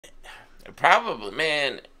Probably,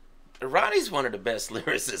 man. Ronnie's one of the best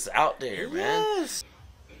lyricists out there, man. Yes.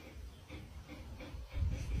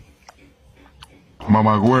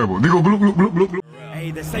 Mama huevo. Digo, bloop, bloop, bloop, bloop, bloop. Hey,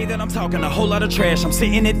 they say that I'm talking a whole lot of trash. I'm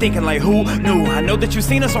sitting there thinking like, who knew? I know that you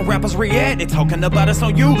seen us on rappers react. They talking about us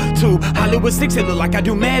on YouTube. Hollywood 6, it look like I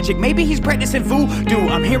do magic. Maybe he's practicing voodoo.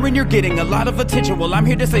 I'm hearing you're getting a lot of attention. Well, I'm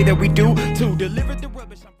here to say that we do to deliver the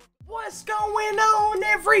rubbish. What's going on,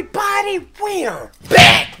 everybody? We're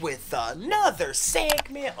back with another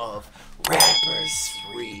segment of Rappers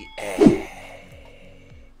React.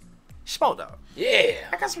 Schmo Dog. Yeah.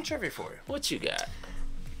 I got some trivia for you. What you got?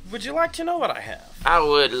 Would you like to know what I have? I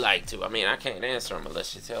would like to. I mean, I can't answer them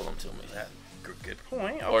unless you tell them to me. Good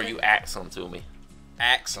point. Okay. Or you ask them to me.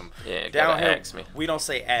 Ask them. Yeah, down gotta here, ask me. We don't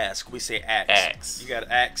say ask, we say ask. Ask. You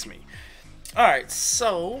gotta ask me. Alright,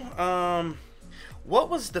 so, what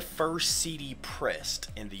was the first CD pressed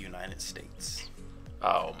in the United States?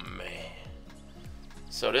 Oh, man.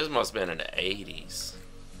 So this must have been in the 80s.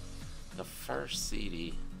 The first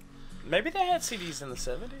CD. Maybe they had CDs in the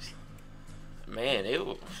 70s? Man,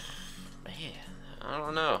 man, I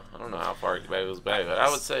don't know. I don't know how far back it was back. But I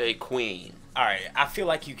would say Queen. Alright, I feel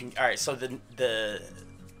like you can. Alright, so the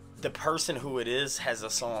person who it is has a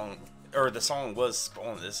song, or the song was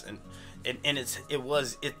on this, and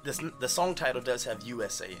the song title does have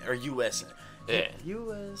USA or US. Yeah.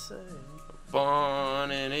 USA.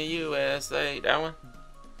 Born in the USA. That one?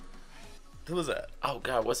 Who was that? Oh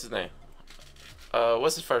God, what's his name?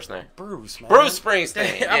 What's his first name? Bruce, man. Bruce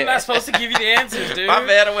Springsteen. I'm yeah. not supposed to give you the answers, dude. My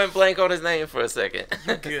bad, I went blank on his name for a second.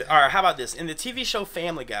 Good. All right, how about this? In the TV show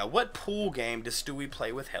Family Guy, what pool game does Stewie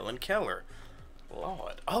play with Helen Keller?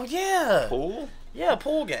 Lord. Oh, yeah. Pool? Yeah,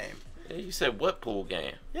 pool game. Yeah, you said what pool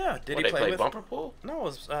game? Yeah, did What, he they play with... bumper pool? No, it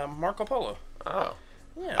was Marco Polo. Oh.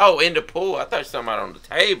 Yeah. Oh, in the pool. I thought you were talking about on the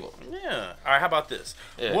table. Yeah. All right, how about this?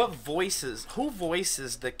 Yeah. Who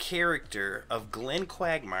voices the character of Glenn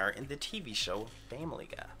Quagmire in the TV show Family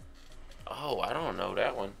Guy? Oh, I don't know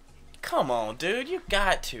that one. Come on, dude. You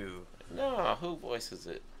got to. No, who voices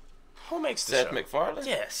it? Who makes the Seth show? MacFarlane?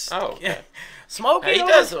 Yes. Oh, okay. Smokey. He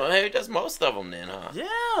does most of them then, huh?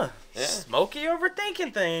 Yeah. Yeah. Smokey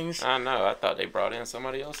overthinking things. I know. I thought they brought in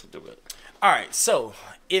somebody else to do it. All right. So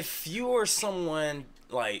if you are someone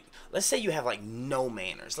like, let's say you have like no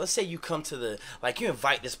manners. Let's say you come to you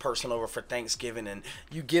invite this person over for Thanksgiving and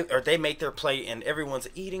they make their plate and everyone's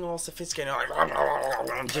eating all sophisticated,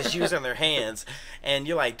 like just using their hands, and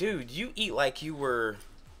you're like, dude, you eat like you were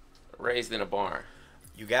Raised in a barn.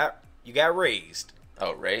 You got raised.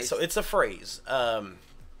 Oh, raised? So it's a phrase.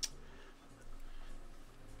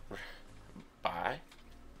 By?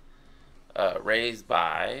 Raised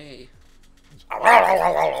by...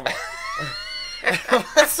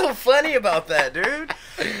 What's so funny about that, dude?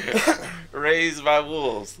 Raised by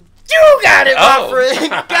wolves. You got it, my Oh. friend.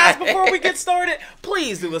 Guys, before we get started,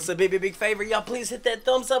 please do us a big favor. Y'all please hit that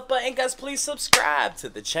thumbs up button. Guys, please subscribe to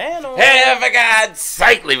the channel. Hey, for God's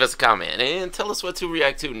sake, leave us a comment and tell us what to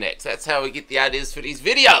react to next. That's how we get the ideas for these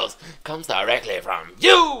videos. Comes directly from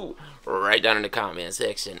you. Right down in the comment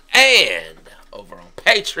section. And over on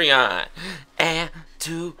Patreon. And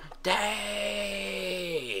today...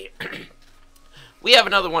 we have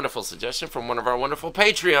another wonderful suggestion from one of our wonderful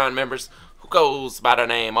Patreon members who goes by the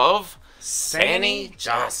name of Sanny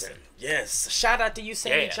Johnson. Yes. Shout out to you,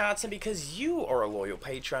 Sanny Yeah. Johnson, because you are a loyal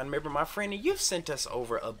Patreon member, my friend, and you've sent us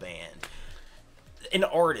over a band. An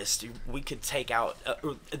artist we could take out.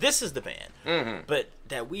 This is the band, but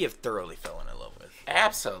that we have thoroughly fallen in love with.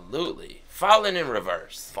 Absolutely. Falling in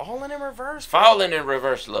reverse. Falling in reverse? Falling in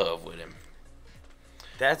reverse love with him.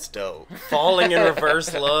 That's dope. Falling in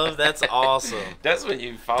reverse love, that's awesome. That's when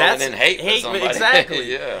you falling in hate with somebody.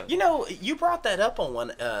 Exactly. Yeah. You know, you brought that up on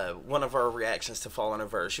one of our reactions to Fall in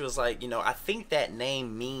Reverse. She was like, I think that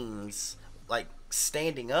name means like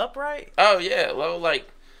standing up, right? Oh yeah. Well, like,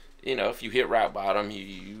 if you hit rock bottom,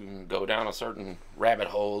 you go down a certain rabbit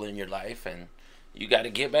hole in your life, and you got to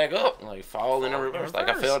get back up, like fall in a reverse. Like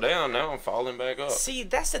I fell down, now I'm falling back up. See,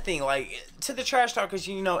 that's the thing. Like to the trash talkers,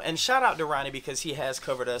 and shout out to Ronnie because he has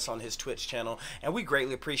covered us on his Twitch channel, and we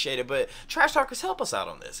greatly appreciate it. But trash talkers, help us out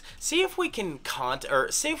on this. See if we can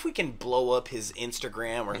see if we can blow up his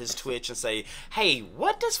Instagram or his Twitch and say, hey,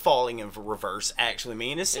 what does falling in reverse actually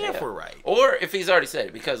mean? And see if we're right. Or if he's already said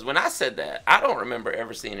it, because when I said that, I don't remember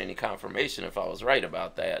ever seeing any confirmation if I was right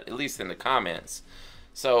about that, at least in the comments.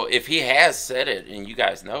 So if he has said it and you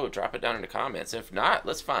guys know, drop it down in the comments. If not,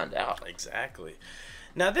 let's find out. Exactly.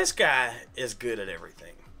 Now this guy is good at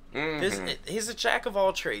everything. He's a jack of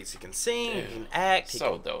all trades. He can sing, he can act, he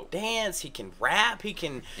can dance, he can rap, he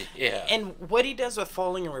can. Yeah. And what he does with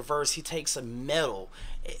Falling in Reverse, he takes a metal.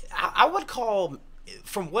 I would call,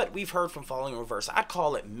 from what we've heard from Falling in Reverse, I'd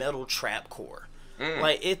call it metal trapcore.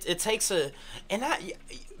 Like it takes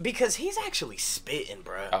because he's actually spitting,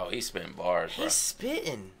 bro. Oh, he's spitting bars, bro. He's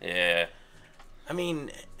spitting. Yeah. I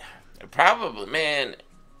mean, probably, man.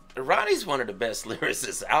 Ronnie's one of the best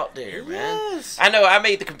lyricists out there, man. Yes. I know I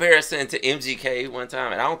made the comparison to MGK one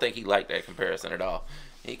time, and I don't think he liked that comparison at all.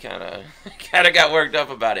 He kind of got worked up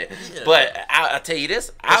about it. Yeah. But I'll tell you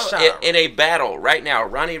this. In a battle right now,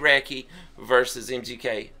 Ronnie Radke versus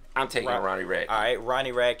MGK, I'm taking Ronnie Radke. All right,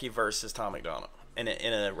 Ronnie Radke versus Tom McDonald in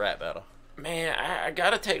a rap battle. Man, I got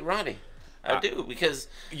to take Ronnie. I do, because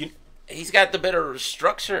he's got the better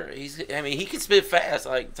structure. I mean, he can spit fast.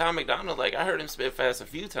 Like Tom McDonald, like I heard him spit fast a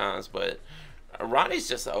few times, but Ronnie's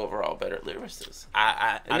just an overall better lyricist.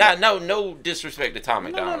 No disrespect to Tom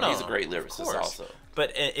McDonald. He's a great lyricist also.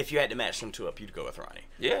 But if you had to match them two up, you'd go with Ronnie.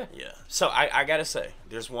 Yeah. Yeah. So I gotta say,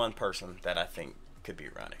 there's one person that I think could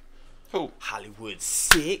beat Ronnie. Who? Hollywood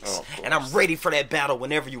 6. And I'm ready for that battle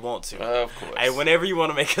whenever you want to. Of course. Hey, whenever you want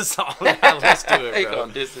to make a song, let's do it, bro. They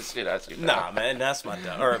gonna diss the shit out you. Nah, man, that's my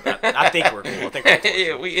dog. Or I think we're cool.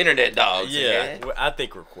 Yeah, we internet dogs. Yeah, I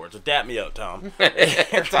think we're cool. So dap me up, Tom.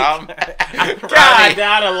 Tom. God, I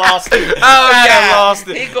done lost it. I lost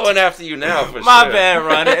it. He's going after you now for my bad,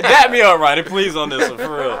 Ronnie. Dap me up, Ronnie, please, on this one,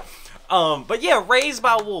 for real. But yeah, Raised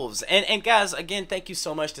by Wolves. And guys, again, thank you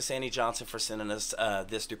so much to Sandy Johnson for sending us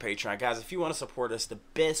this through Patreon. Guys, if you want to support us, the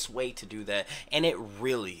best way to do that, and it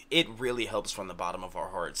really helps from the bottom of our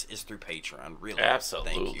hearts, is through Patreon. Really.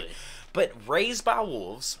 Absolutely. Thank you. But Raised by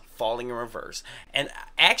Wolves, Falling in Reverse. And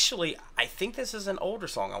actually, I think this is an older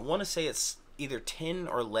song. I want to say it's either 10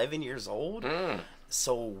 or 11 years old.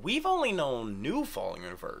 So we've only known new Falling in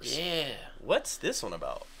Reverse. Yeah. What's this one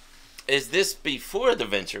about? Is this before the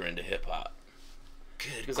venture into hip hop?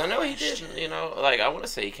 Because I know he did, like I want to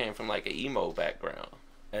say he came from like an emo background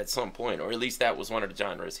at some point, or at least that was one of the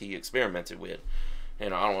genres he experimented with. I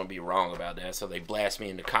don't want to be wrong about that, so they blast me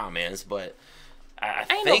in the comments, but I ain't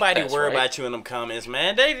think nobody that's worry right. about you in them comments,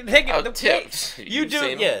 man. They get the tips. You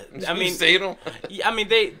do, yeah. I mean, seen them? I mean,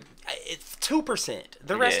 it's 2%.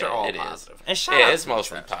 The rest are all positive. And it's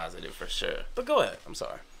mostly positive for sure. But go ahead. I'm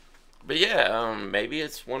sorry. But yeah, maybe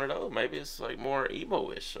it's one of those. Maybe it's like more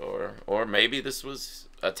emo-ish, or maybe this was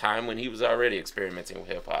a time when he was already experimenting with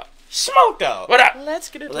hip hop. Smoke Dog. What up? Let's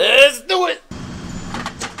get it. Let's do it.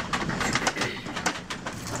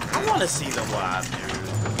 I want to see them live,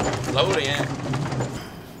 dude. Load in.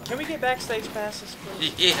 Can we get backstage passes,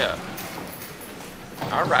 please? Yeah.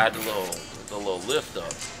 I'll ride the little lift up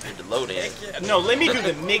with the load in. Yeah. No, let me do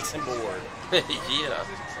the mixing board. Yeah.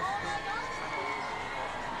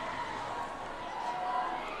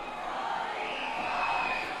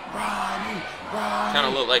 Ronnie. Kind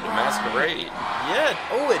of look like the Masquerade. Yeah.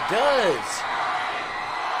 Oh, it does.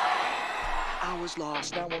 I was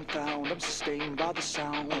lost, now I'm found. I'm sustained by the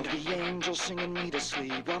sound of the angels singing me to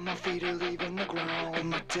sleep while my feet are leaving the ground.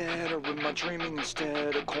 Am I dead or am I dreaming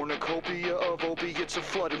instead? A cornucopia of opiates are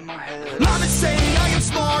flooding my head. I'm insane, I am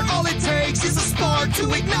smart. All it takes is a spark to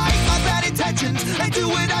ignite my bad intentions and do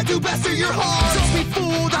what I do best to your heart. Don't be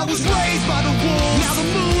fooled, I was raised by the wolves. Now the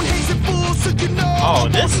moon hates it fools, so you know. Oh,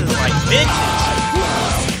 this is like vintage.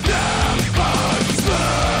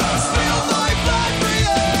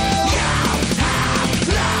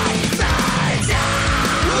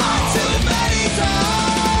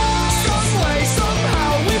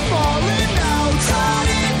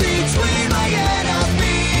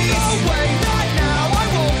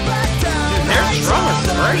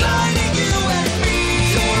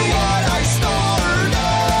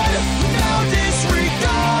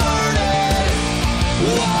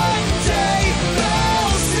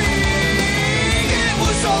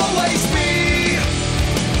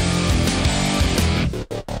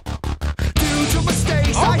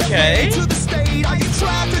 Okay. To the state, I am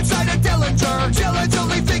trapped inside a Dillinger,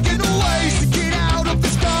 diligently thinking of ways to get out of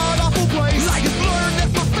this god-awful place. I have learned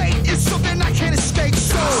that my fate is something I can't escape.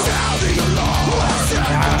 So sound the alarm.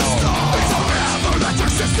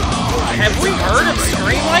 Have we heard him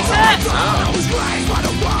scream like that? I was raised by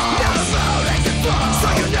the wall. Now the moon makes it fall.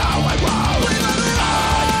 So you know I won't leave my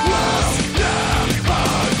life.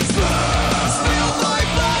 Spill my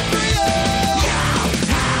blood for you.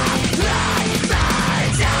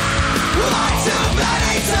 Too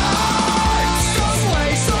many times. Some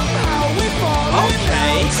way, somehow we fall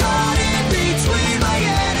in caught in between my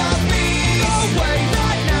enemies. Oh wait,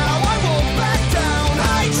 not now, I won't back down.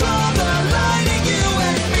 I draw the line in you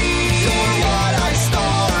and me. You're what I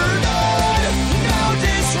started.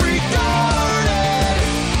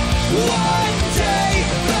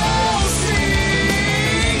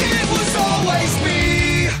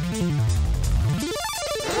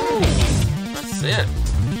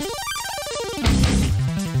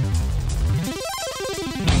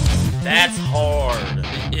 That's hard.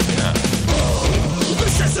 Yeah.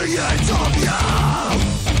 This is the end of you.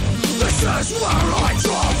 This is where I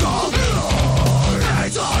draw the line,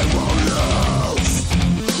 and I will lose.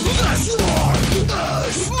 This war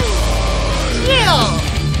is mine. Yeah.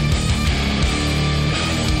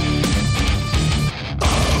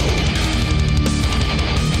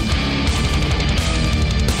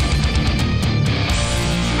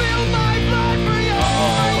 Spill my blood for you.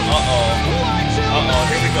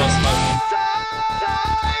 Here we go, Smoke.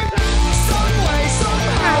 Some way,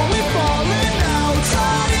 somehow we've fallen out,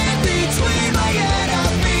 caught in between my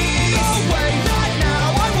enemies. No way, not now,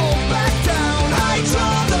 I won't back down. I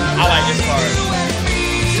draw the I like this line, part. you and me.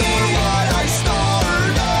 You're what I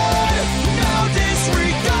started, now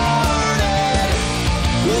disregarded.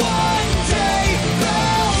 One day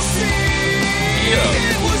they'll see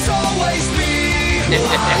it was always me.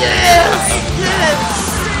 Yes. Yes.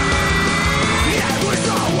 It was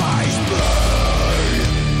always me.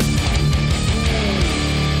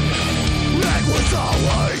 It was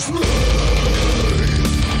always me.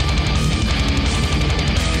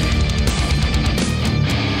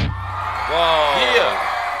 Whoa.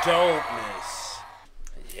 Yeah. Dopeness.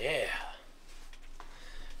 Yeah.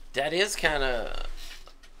 That is kind of,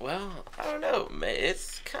 well, I don't know, man.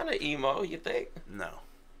 It's kind of emo, you think? No.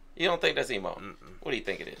 You don't think that's emo? What do you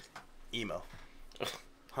think it is? Emo.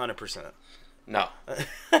 100%. No.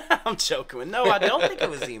 I'm joking. No, I don't think it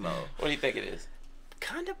was emo. What do you think it is?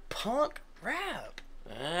 Kind of punk rap.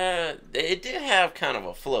 It did have kind of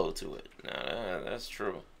a flow to it. No, that's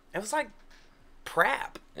true. It was like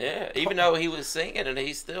prap. Yeah, even though he was singing and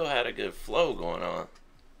he still had a good flow going on.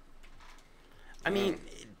 I mean,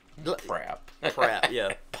 Crap. prap.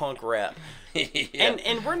 Yeah, punk rap. Yeah.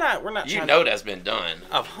 And we're not You trying know to, that's been done.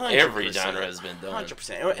 100%. Every genre has been done.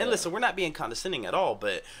 100%. And listen, we're not being condescending at all,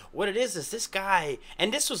 but what it is this guy,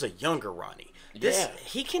 and this was a younger Ronnie. Yeah.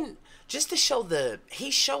 He can, just to show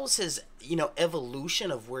he shows his,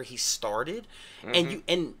 evolution of where he started,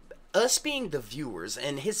 and us being the viewers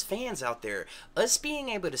and his fans out there, us being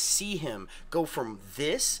able to see him go from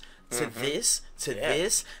this to this to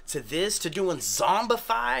this to this to doing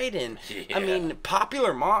zombified, and I Yeah. mean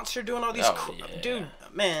Popular Monster doing all these yeah. dude,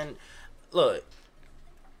 man, look,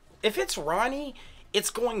 if it's Ronnie, it's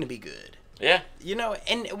going to be good. Yeah.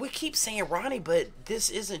 And we keep saying Ronnie, but this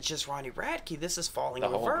isn't just Ronnie Radke. This is Falling The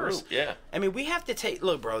in whole Reverse. group, yeah. I mean, we have to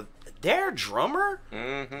look, bro, their drummer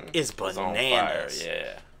is It's on fire, bananas.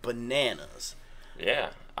 yeah. Bananas. Yeah.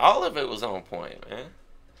 All of it was on point, man.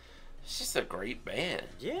 It's just a great band.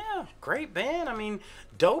 Yeah, great band. I mean,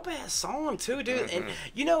 dope ass song too, dude. And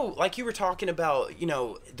like you were talking about,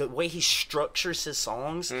 the way he structures his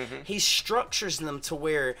songs, he structures them to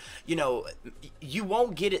where, you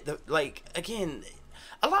won't get it. Again,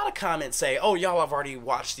 a lot of comments say, "Oh, y'all have already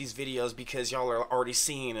watched these videos because y'all are already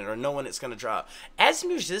seeing it or knowing it's gonna drop." As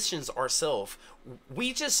musicians ourselves,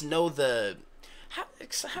 we just know how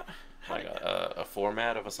Like a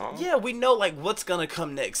format of a song. yeah, we know like what's gonna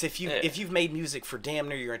come next if you've made music for damn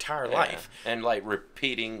near your entire life. And like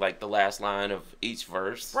repeating like the last line of each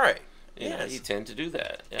verse. Right. You know, Yes. you tend to do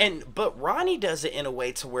that. Yeah. But Ronnie does it in a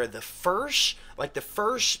way to where the first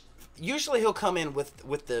usually he'll come in with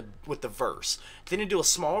the verse, then he'll do a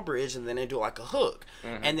small bridge, and then he'll do like a hook,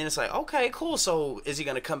 and then it's like, okay, cool, so is he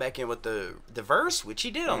gonna come back in with the verse, which he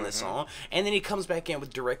did on this song, and then he comes back in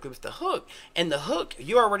directly with the hook, and the hook,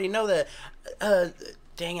 you already know that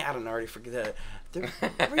dang it, I don't already forget that.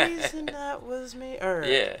 The reason that was me, or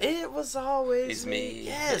Yeah. it was always It's me.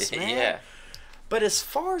 Yes, man. Yeah. But as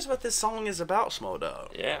far as what this song is about, Smo Dog,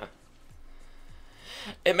 Yeah.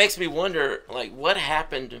 It makes me wonder, like, what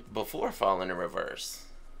happened before Falling in Reverse?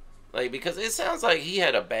 Like, because it sounds like he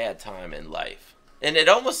had a bad time in life. And it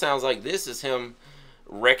almost sounds like this is him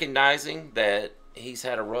recognizing that he's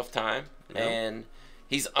had a rough time. And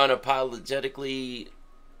he's unapologetically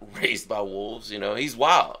raised by wolves, He's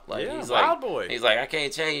wild. Like, Yeah, he's wild like, boy. He's like, I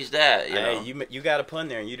can't change that, hey, you got a pun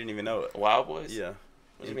there and you didn't even know it. Wild Boys? Yeah.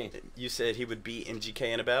 What do you mean? You said he would beat MGK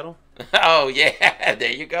in a battle? Oh, yeah.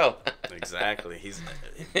 There you go. Exactly.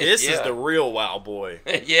 This is Yeah. the real wild boy.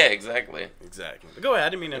 Yeah, exactly. Exactly. But go ahead. I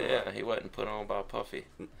didn't mean to interrupt. Yeah, he wasn't put on by Puffy.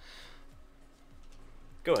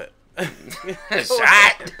 Go ahead.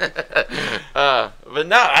 Shot. But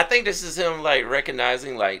no, I think this is him like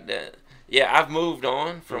recognizing like that. Yeah, I've moved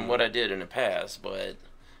on from what I did in the past, but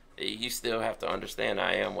you still have to understand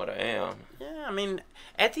I am what I am. Yeah, I mean,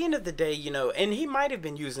 at the end of the day, and he might have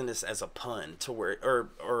been using this as a pun to where,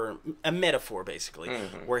 or a metaphor basically,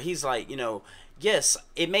 where he's like, yes,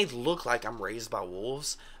 it may look like I'm raised by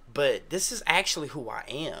wolves, but this is actually who I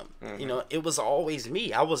am. You know, it was always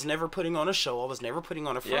me. I was never putting on a show. I was never putting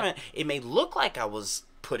on a front. It may look like I was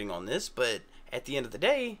putting on this, but at the end of the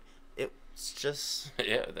day, it's just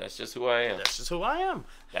that's just who I am. That's just who I am.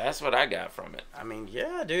 That's what I got from it. I mean,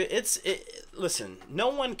 yeah, dude. Listen, no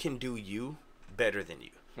one can do you better than you.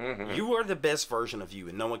 You are the best version of you,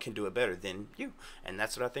 and no one can do it better than you. And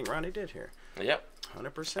that's what I think Ronnie did here. Yep.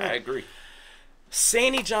 100%. I agree.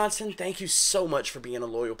 Sandy Johnson, thank you so much for being a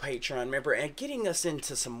loyal Patreon member and getting us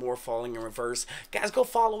into some more Falling in Reverse. Guys, go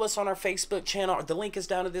follow us on our Facebook channel. The link is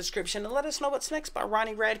down in the description. And let us know what's next by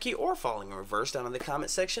Ronnie Radke or Falling in Reverse down in the comment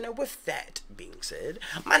section. And with that being said,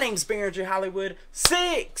 my name's Barringer Hollywood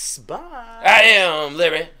 6. Bye. I am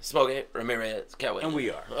Larry Smokey Ramirez Cowell. And we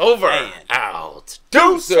are over and out.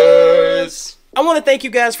 Deuces. I want to thank you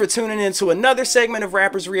guys for tuning in to another segment of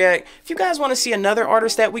Rappers React. If you guys want to see another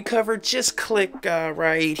artist that we covered, just click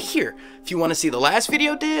right here. If you want to see the last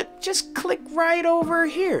video did, just click right over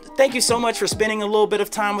here. Thank you so much for spending a little bit of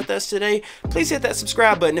time with us today. Please hit that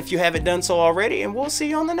subscribe button if you haven't done so already, and we'll see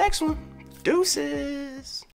you on the next one. Deuces.